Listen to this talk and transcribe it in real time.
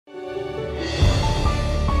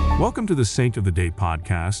Welcome to the Saint of the Day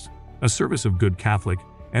podcast, a service of Good Catholic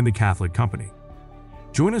and the Catholic Company.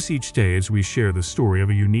 Join us each day as we share the story of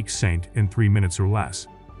a unique saint in 3 minutes or less.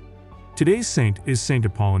 Today's saint is Saint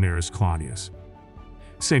Apollinaris Claudius.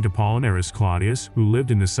 Saint Apollinaris Claudius, who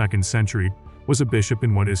lived in the 2nd century, was a bishop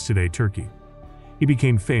in what is today Turkey. He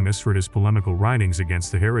became famous for his polemical writings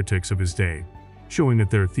against the heretics of his day, showing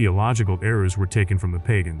that their theological errors were taken from the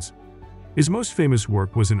pagans. His most famous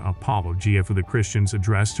work was an apologia for the Christians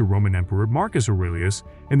addressed to Roman Emperor Marcus Aurelius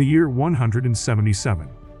in the year 177.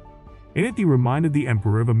 In it he reminded the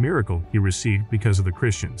emperor of a miracle he received because of the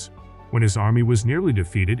Christians. When his army was nearly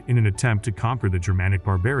defeated in an attempt to conquer the Germanic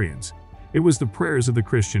barbarians, it was the prayers of the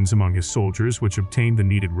Christians among his soldiers which obtained the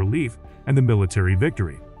needed relief and the military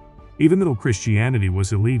victory, even though Christianity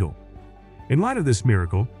was illegal. In light of this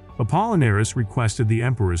miracle, Apollinaris requested the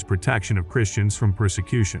emperor's protection of Christians from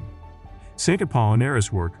persecution. Saint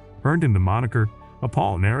Apollinaris' work earned him the moniker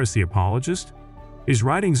Apollinaris the Apologist. His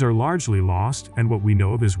writings are largely lost, and what we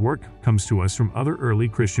know of his work comes to us from other early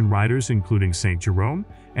Christian writers including Saint Jerome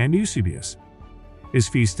and Eusebius. His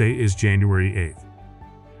feast day is January 8th.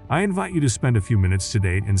 I invite you to spend a few minutes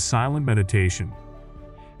today in silent meditation.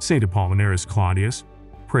 Saint Apollinaris Claudius,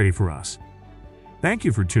 pray for us. Thank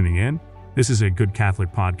you for tuning in. This is a Good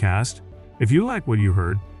Catholic podcast. If you like what you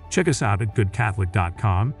heard, check us out at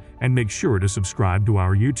goodcatholic.com and make sure to subscribe to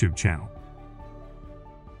our YouTube channel.